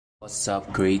What's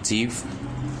up, creative?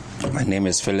 My name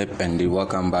is Philip and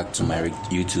welcome back to my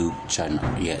YouTube channel.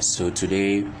 Yes, so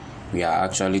today we are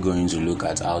actually going to look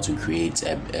at how to create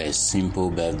a simple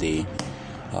birthday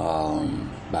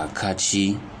but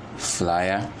catchy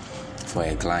flyer for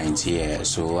a client here.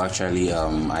 So actually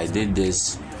I did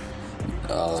this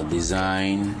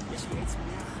design.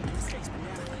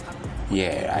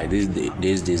 Yeah, I did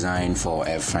this design for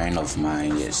a friend of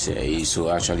mine. Yes,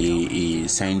 so actually he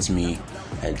sent me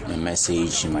a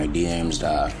message in my DMs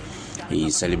that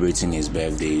he's celebrating his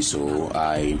birthday. So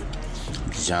I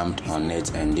jumped on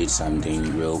it and did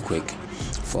something real quick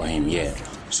for him. Yeah.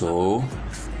 So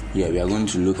we are going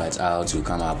to look at how to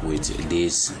come up with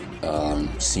this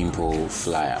simple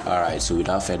flyer. Alright, so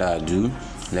without further ado,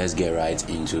 let's get right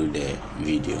into the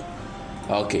video.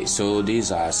 Okay, so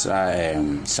these are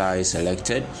size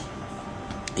selected.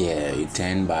 Yeah,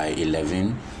 10 by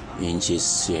 11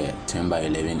 inches. Yeah, 10 by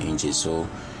 11 inches. So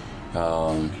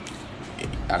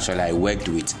actually I worked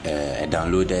with a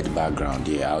downloaded background.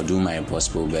 Yeah, I'll do my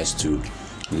possible best to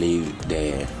leave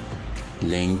the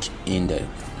link in the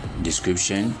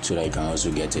description so that you can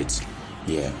also get it.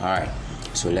 Yeah, alright,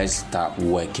 so let's start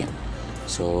working.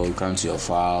 So come to your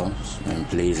file and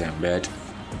place embed.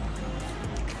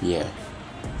 Yeah,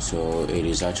 so it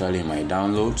is actually in my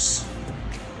downloads.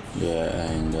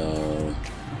 Yeah, and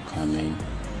coming.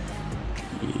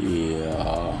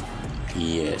 Yeah,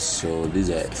 yes, so this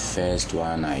is the first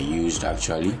one I used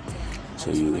actually.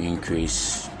 So you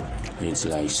increase it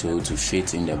like so to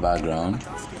fit in the background,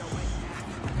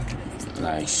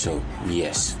 like so.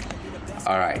 Yes,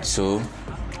 alright, so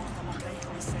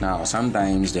now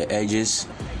sometimes the edges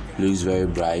looks very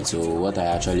bright, so what I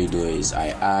actually do is I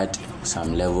add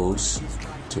some levels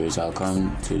to it. So I'll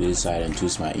come to this side and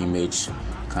choose my image,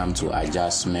 come to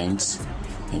adjustments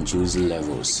and choose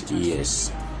levels. Yes,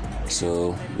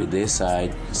 so with this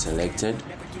side selected,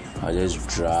 I'll just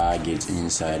drag it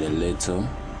inside a little.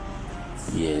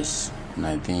 Yes, and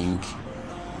I think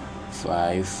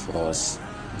 5 or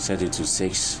set it to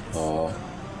 6 or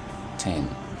 10.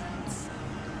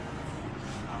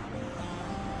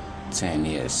 10,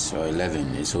 yes, or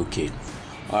 11 is okay.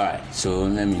 Alright, so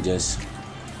let me just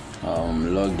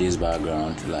log this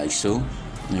background like so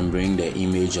and bring the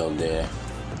image of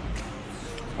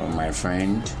my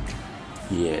friend.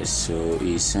 Yes, so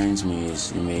he sent me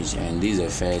his image and this is the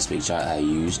first picture I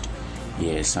used.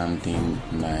 Yeah, something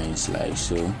nice like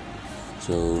so.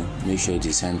 So make sure it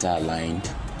is center aligned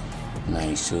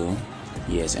like so.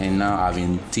 Yes, and now I've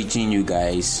been teaching you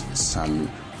guys some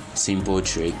simple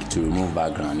trick to remove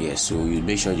background. Yes, so you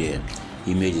make sure the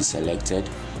image is selected.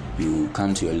 You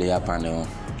come to your layer panel,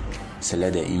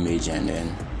 select the image and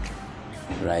then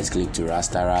right click to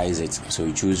rasterize it. So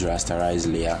you choose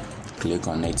rasterize layer, click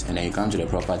on it, and then you come to the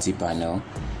property panel.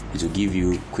 It will give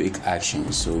you quick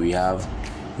actions. So we have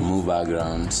remove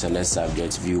background, select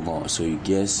subject, view more. So you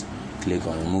just click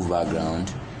on remove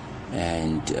background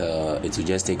and it will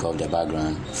just take off the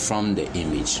background from the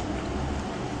image.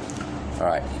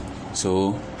 Alright,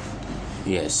 so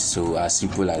yes, so as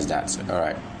simple as that.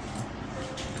 Alright,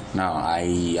 now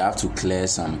I have to clear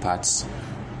some parts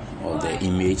of the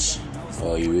image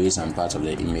or erase some parts of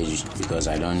the image because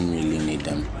I don't really need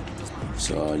them.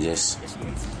 So I'll just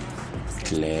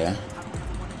clear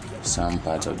some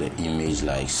part of the image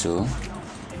like so.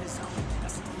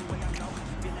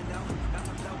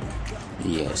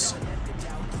 Yes,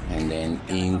 and then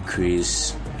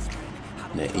increase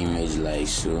the image like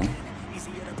so.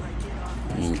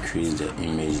 Increase the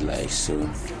image like so.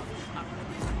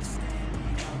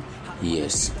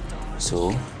 Yes,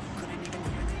 so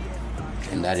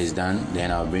and that is done. Then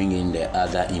I'll bring in the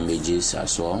other images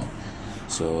as well.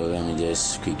 So let me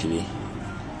just quickly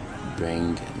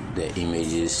bring the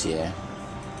images here.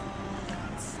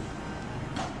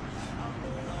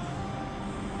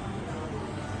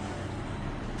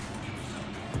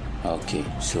 Okay,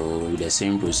 so with the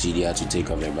same procedure to take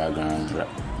off the background,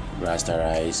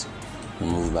 rasterize,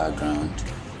 remove background.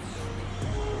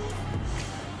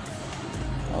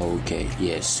 Okay,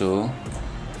 yes, so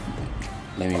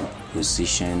let me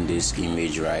position this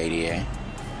image right here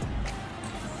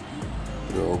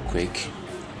real quick,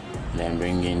 then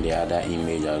bring in the other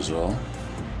image as well.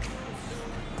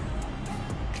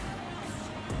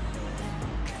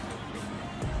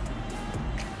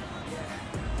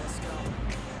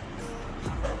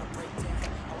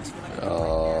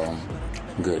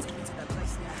 Good.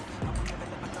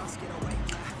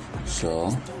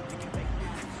 So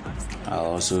I'll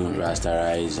also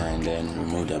rasterize and then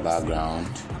remove the background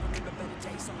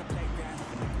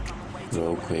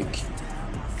real quick.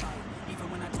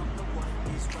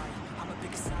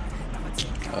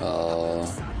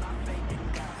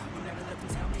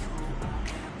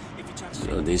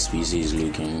 So this PC is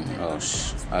looking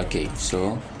okay.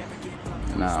 So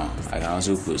now I can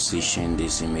also position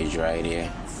this image right here,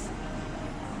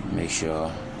 make sure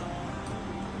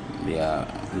they are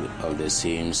of the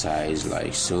same size,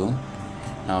 like so.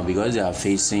 Now because they are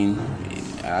facing,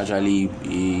 actually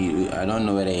I don't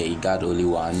know whether he got only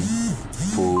one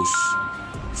pose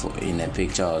in a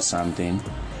picture or something.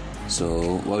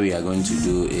 So what we are going to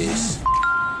do is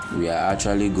we are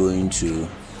actually going to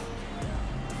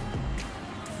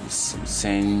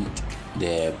send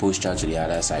the posture to the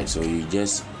other side. So you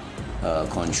just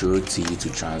Control T to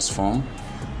transform,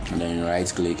 and then right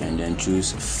click and then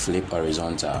choose flip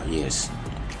horizontal. Yes,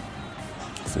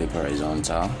 flip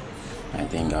horizontal. I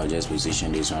think I'll just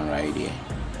position this one right here,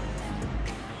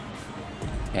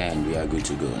 and we are good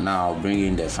to go. Now I'll bring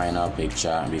in the final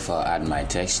picture before I add my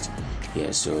text.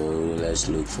 Yeah, so let's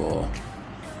look for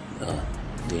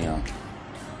the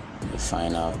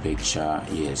final picture.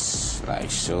 Yes,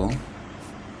 like so.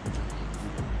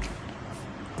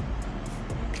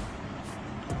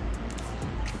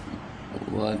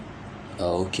 What?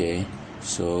 Okay,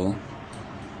 so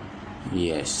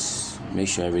yes, make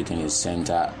sure everything is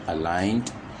center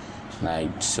aligned,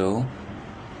 like so.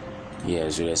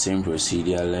 Yes, with the same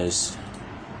procedure, let's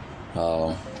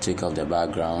take off the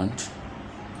background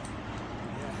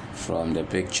from the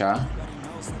picture.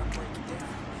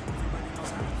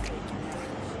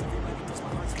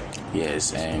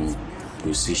 Yes, and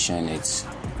position it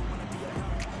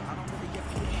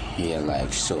here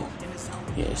like so.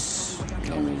 Yes,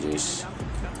 let me just,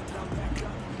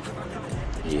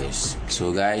 yes.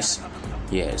 So guys,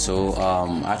 yeah, so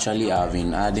actually I've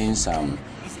been adding some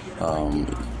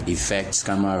effects,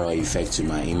 camera raw effect to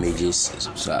my images,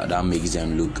 so that makes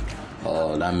them look,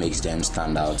 or that makes them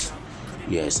stand out,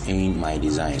 yes, in my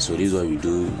design. So this is what we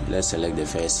do. Let's select the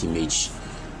first image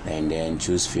and then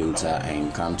choose filter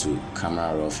and come to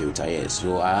camera raw filter. Yes,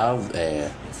 so I have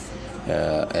a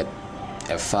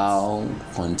file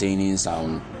containing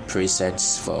some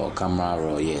presets for camera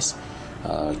raw. Yes,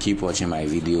 keep watching my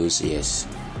videos. Yes,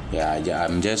 yeah,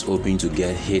 I'm just hoping to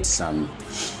hit some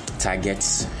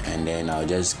targets, and then I'll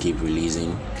just keep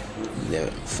releasing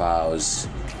the files.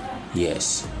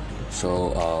 Yes,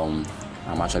 so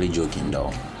I'm actually joking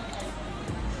though.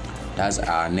 That's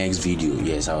our next video.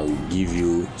 Yes, I'll give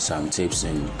you some tips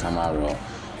in camera raw.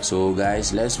 So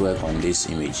guys, let's work on this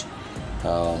image.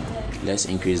 Let's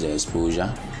increase the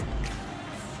exposure.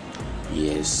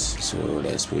 Yes, so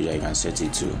the exposure you can set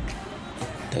it to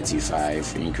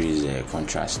 35. Increase the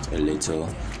contrast a little,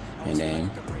 and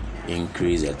then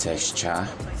increase the texture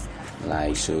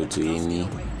like so to Amy.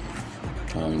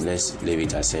 Let's leave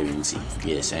it at 70.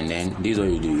 Yes, and then this is what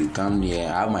you do. You come here.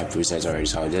 I have my presets already,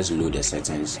 so I'll just load the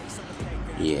settings.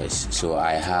 Yes, so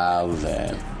I have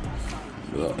and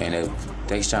the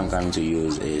texture I'm coming to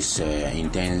use is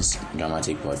intense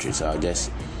dramatic portrait. So I'll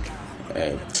just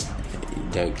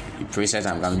the preset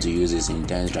I'm going to use is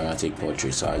intense dramatic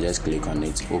portrait. So I'll just click on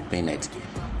it, open it,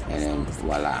 and then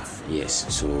voila. Yes,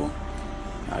 so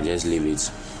I'll just leave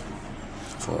it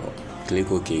for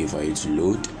click OK for it to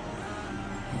load.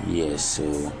 Yes,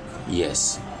 so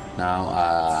yes. Now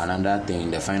another thing,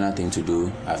 the final thing to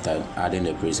do after adding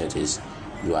the preset is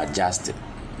you adjust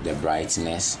the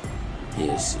brightness.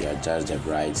 Yes, you adjust the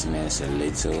brightness a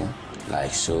little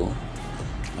like so,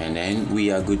 and then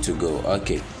we are good to go.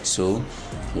 Okay, so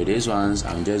with these ones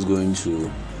I'm just going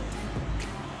to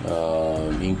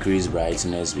increase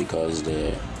brightness because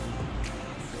I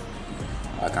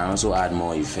can also add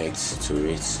more effects to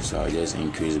it, so I'll just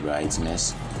increase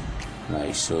brightness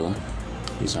like so.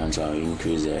 This one, so I'll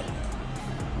increase the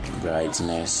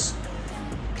brightness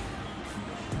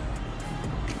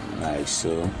like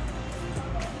so,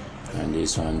 and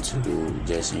this one to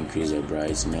just increase the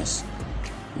brightness.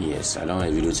 Yes, I don't want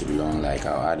the video to be long, like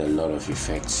I'll add a lot of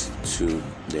effects to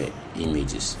the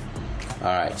images.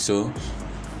 Alright, so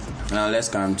now let's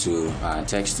come to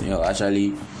text.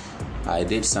 Actually I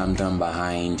did something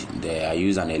behind there. I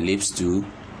used an ellipse tool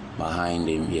behind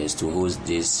him, yes, to host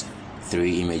these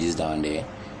 3 images down there.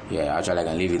 Yeah, actually I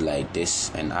can leave it like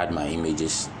this and add my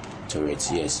images to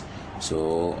it. Yes,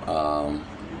 so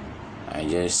I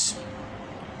just,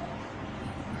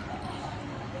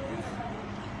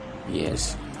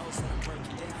 yes,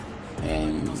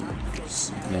 and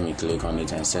let me click on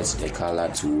it and set the color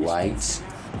to white.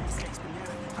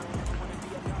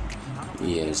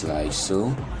 Yes, like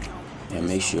so, and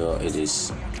make sure it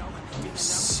is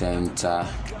center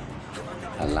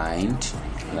aligned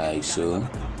like so.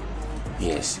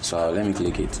 Yes, so let me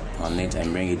click it on it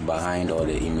and bring it behind all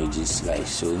the images like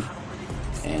so,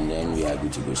 and then we are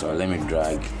good to go. So let me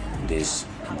drag this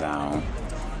down.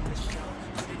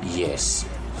 Yes.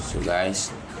 So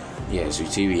guys, yes, you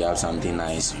see we have something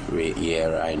nice right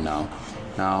here right now.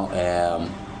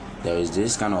 There is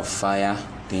this kind of fire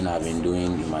thing I've been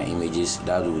doing in my images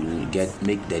that will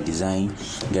make the design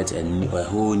get a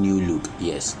whole new look.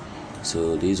 Yes.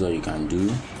 So this is what you can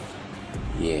do.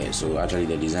 Yeah, so actually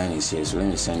the design is here. So let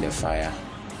me send the fire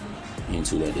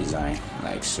into the design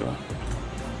like so.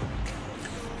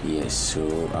 Yes,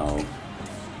 so I'll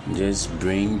just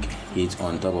bring it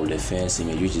on top of the first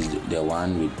image, which is the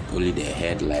one with only the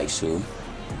head like so,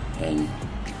 and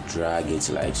drag it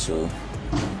like so.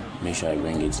 Make sure I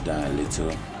bring it down a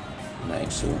little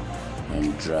like so,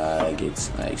 and drag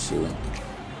it like so,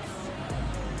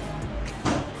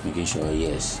 making sure.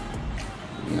 Yes.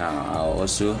 Now I'll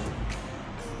also,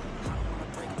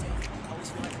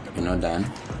 done,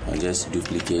 I'll just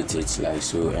duplicate it like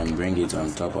so and bring it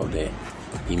on top of the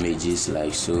images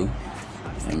like so,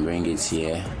 and bring it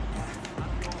here.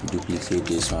 Duplicate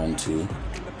this one too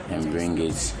and bring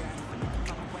it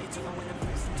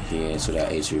here so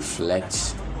that it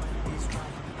reflects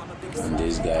on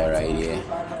this guy right here.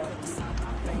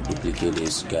 Duplicate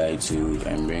this guy too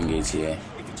and bring it here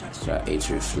so that it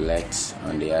reflects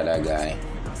on the other guy.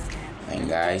 And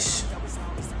guys,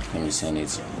 let me send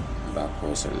it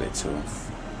backwards a little.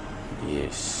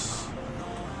 Yes,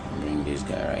 bring this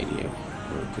guy right here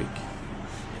real quick.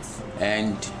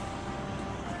 And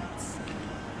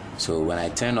so when I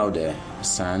turn off the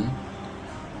sun,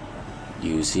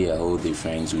 you see a whole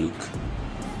different look.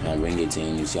 And bring it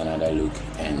in, you see another look.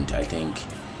 And I think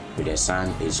with the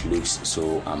sun it looks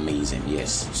so amazing.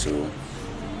 Yes, so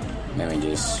let me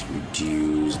just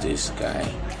reduce this guy,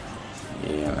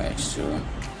 yeah, like so,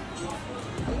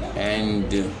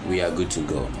 and we are good to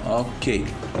go. Okay,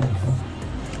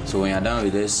 so when you're done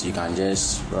with this, you can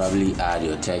just probably add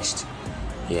your text.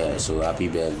 Yeah, so happy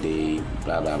birthday,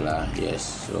 blah blah blah.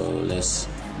 Yes, so let's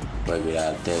work with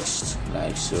our text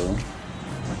like so.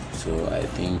 So I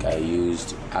think I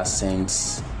used accent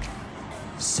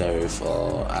serif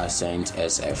or accent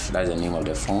SF, that's the name of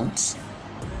the font.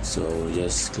 So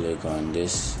just click on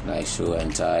this like so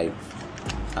and type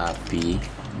happy,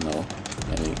 no,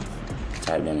 let me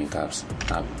type them in caps,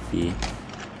 happy,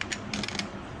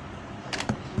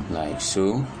 like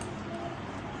so.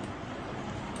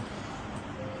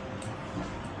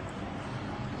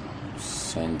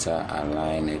 Center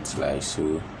align it like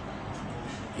so.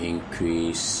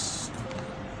 Increase,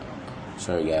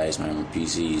 sorry guys, my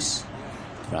PC is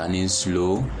running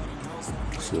slow,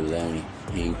 so let me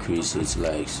increase it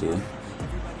like so.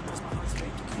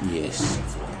 Yes,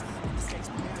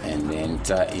 and then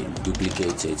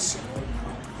duplicate it,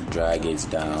 drag it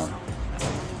down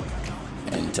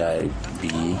and type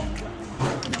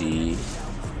BDAY.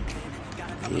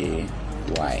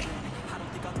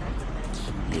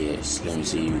 Yes, let me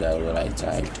see if that's what I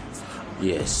typed.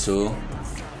 Yes, so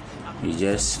you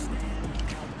just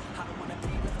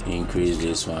increase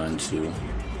this one too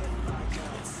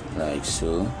like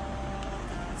so,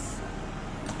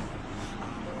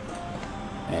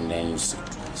 and then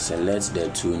select the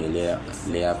two in the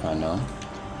layer panel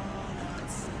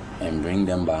and bring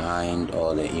them behind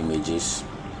all the images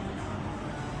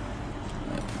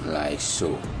like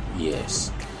so.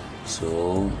 Yes,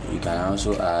 so you can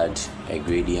also add a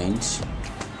gradient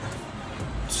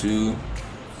to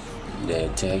the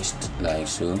text like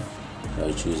so.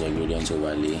 I'll choose a gradient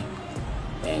overlay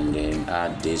and then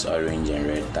add this orange and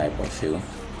red type of fill.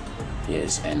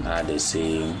 Yes, and add the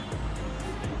same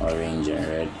orange and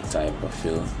red type of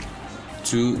fill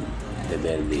to the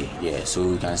birthday. Yeah, so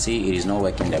you can see it is not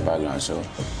working in the background. So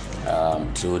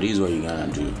so this is what you're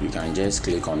gonna do. You can just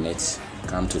click on it,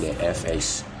 come to the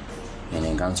FX, and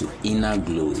then come to inner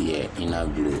glow. Yeah, inner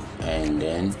glow, and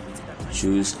then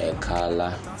choose a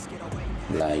color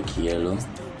like yellow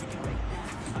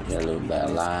by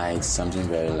light, something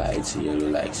very light yellow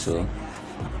like so.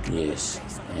 Yes,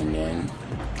 and then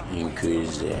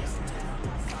increase the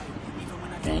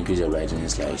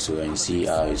brightness like so, and see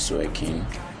how it's working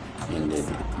in the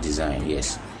design.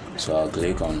 Yes, so I'll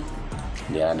click on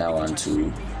the other one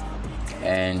too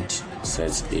and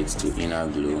set it to inner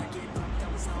glow.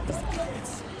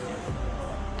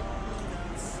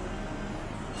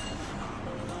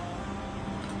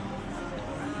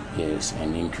 Yes,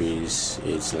 and increase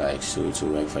it like so to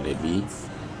work for the B,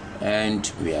 and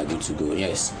we are good to go.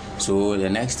 Yes, so the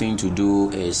next thing to do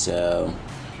is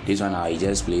this one. I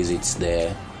just place it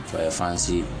there for a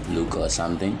fancy look or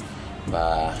something,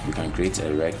 but you can create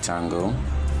a rectangle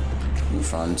in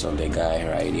front of the guy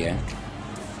right here,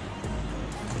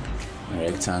 a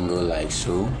rectangle like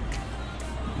so.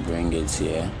 Bring it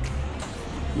here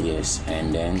Yes,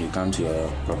 and then you come to your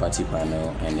property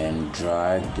panel and then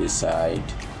drag the side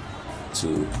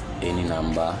to any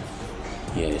number.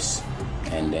 Yes,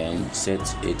 and then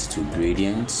set it to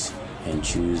gradients and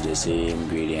choose the same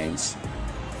gradients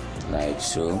like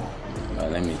so.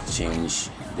 Let me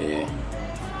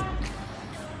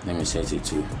set it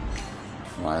to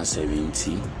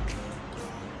 170.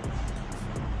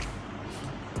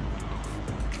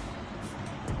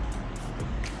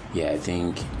 Yeah, I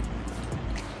think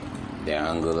the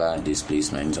angular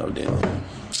displacement of the.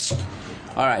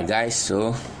 Alright guys,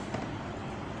 so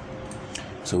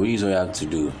this is all you have to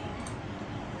do.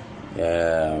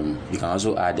 You can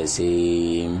also add the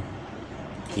same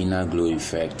inner glow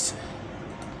effect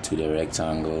to the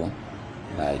rectangle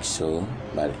like so,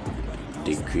 but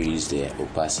decrease the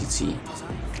opacity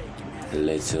a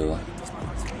little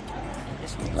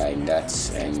like that,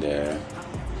 and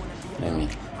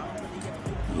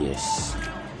yes,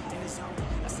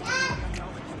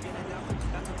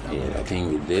 yeah, I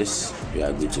think with this we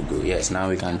are good to go. Yes, now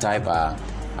we can type our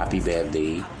happy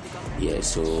birthday. Yeah,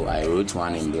 so I wrote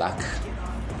one in black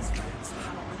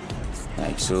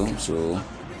like so. So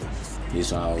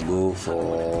this one I'll go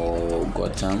for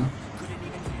Gotham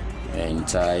and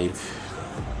type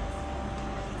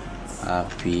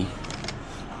happy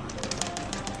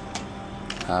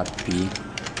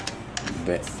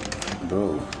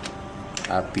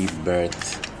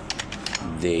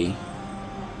birthday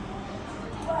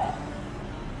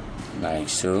like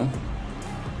so,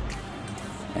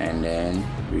 and then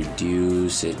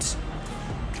reduce it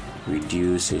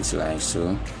like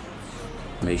so.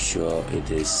 Make sure it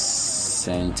is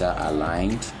center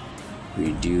aligned.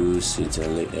 Reduce it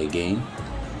again.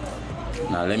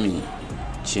 Now let me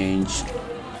change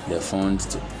the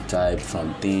font type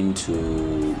from thin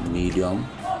to medium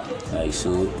like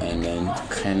so, and then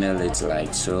kernel it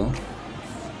like so,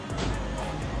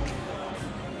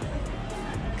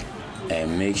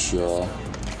 and make sure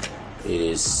it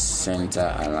is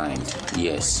center aligned.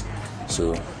 Yes,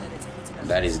 so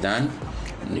that is done.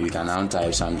 We can now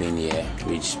type something here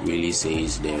which really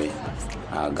says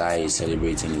our guy is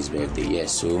celebrating his birthday.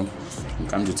 Yes, so you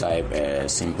come to type a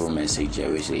simple message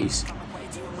here which says,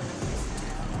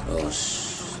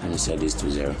 let me set this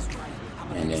to 0,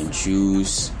 and then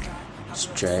choose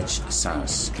stretch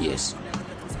sans. Yes,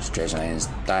 stretch and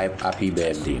type happy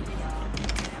birthday.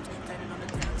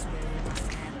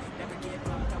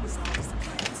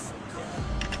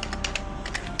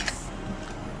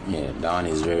 Yeah, that one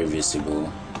is very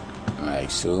visible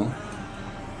like so.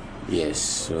 Yes,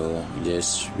 so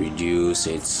just reduce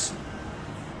it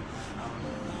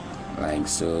like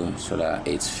so that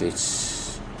it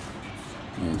fits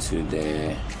into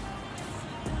the.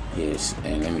 Yes,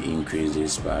 and let me increase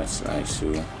this part like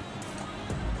so,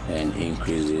 and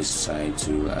increase this side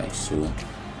too like so.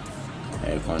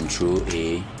 Control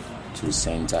A to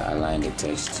center align the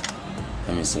text.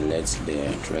 Let me select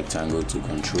the rectangle to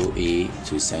Control A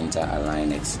to center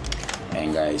align it,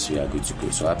 and guys, we are good to go.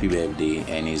 So happy birthday,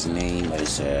 and his name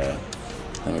is let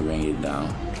me bring it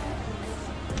down.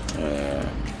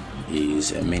 He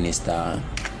is a minister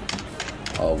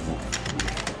of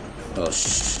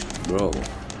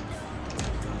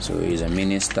so he's a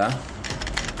minister,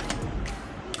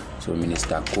 so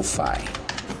Minister Kofi.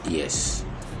 Yes,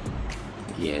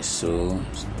 so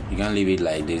you can leave it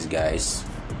like this, guys.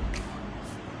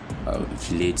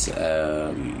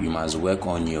 You must work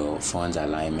on your font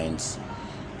alignments.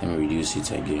 Let me reduce it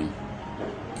again.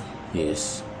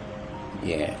 Yes,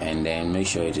 yeah, and then make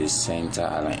sure it is center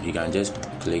aligned. You can just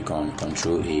click on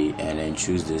Control A and then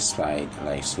choose this side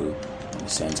like so.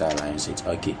 Center aligns it.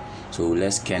 Okay, so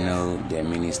let's kernel the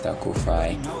Minister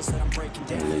Kofi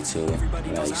a little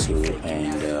like so,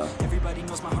 and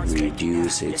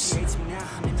reduce it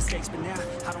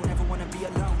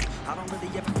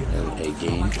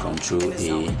again. Control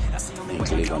A and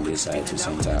click on this side to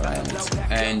center alignment,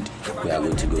 and we are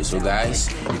good to go. So guys,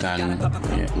 you can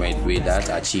with that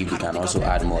achieved, you can also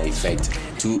add more effect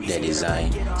to the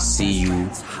design. See you.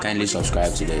 Kindly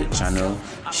subscribe to the channel,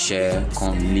 share,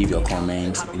 leave your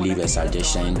comment, leave a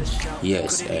suggestion.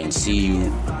 Yes, and see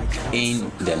you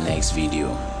in the next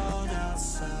video.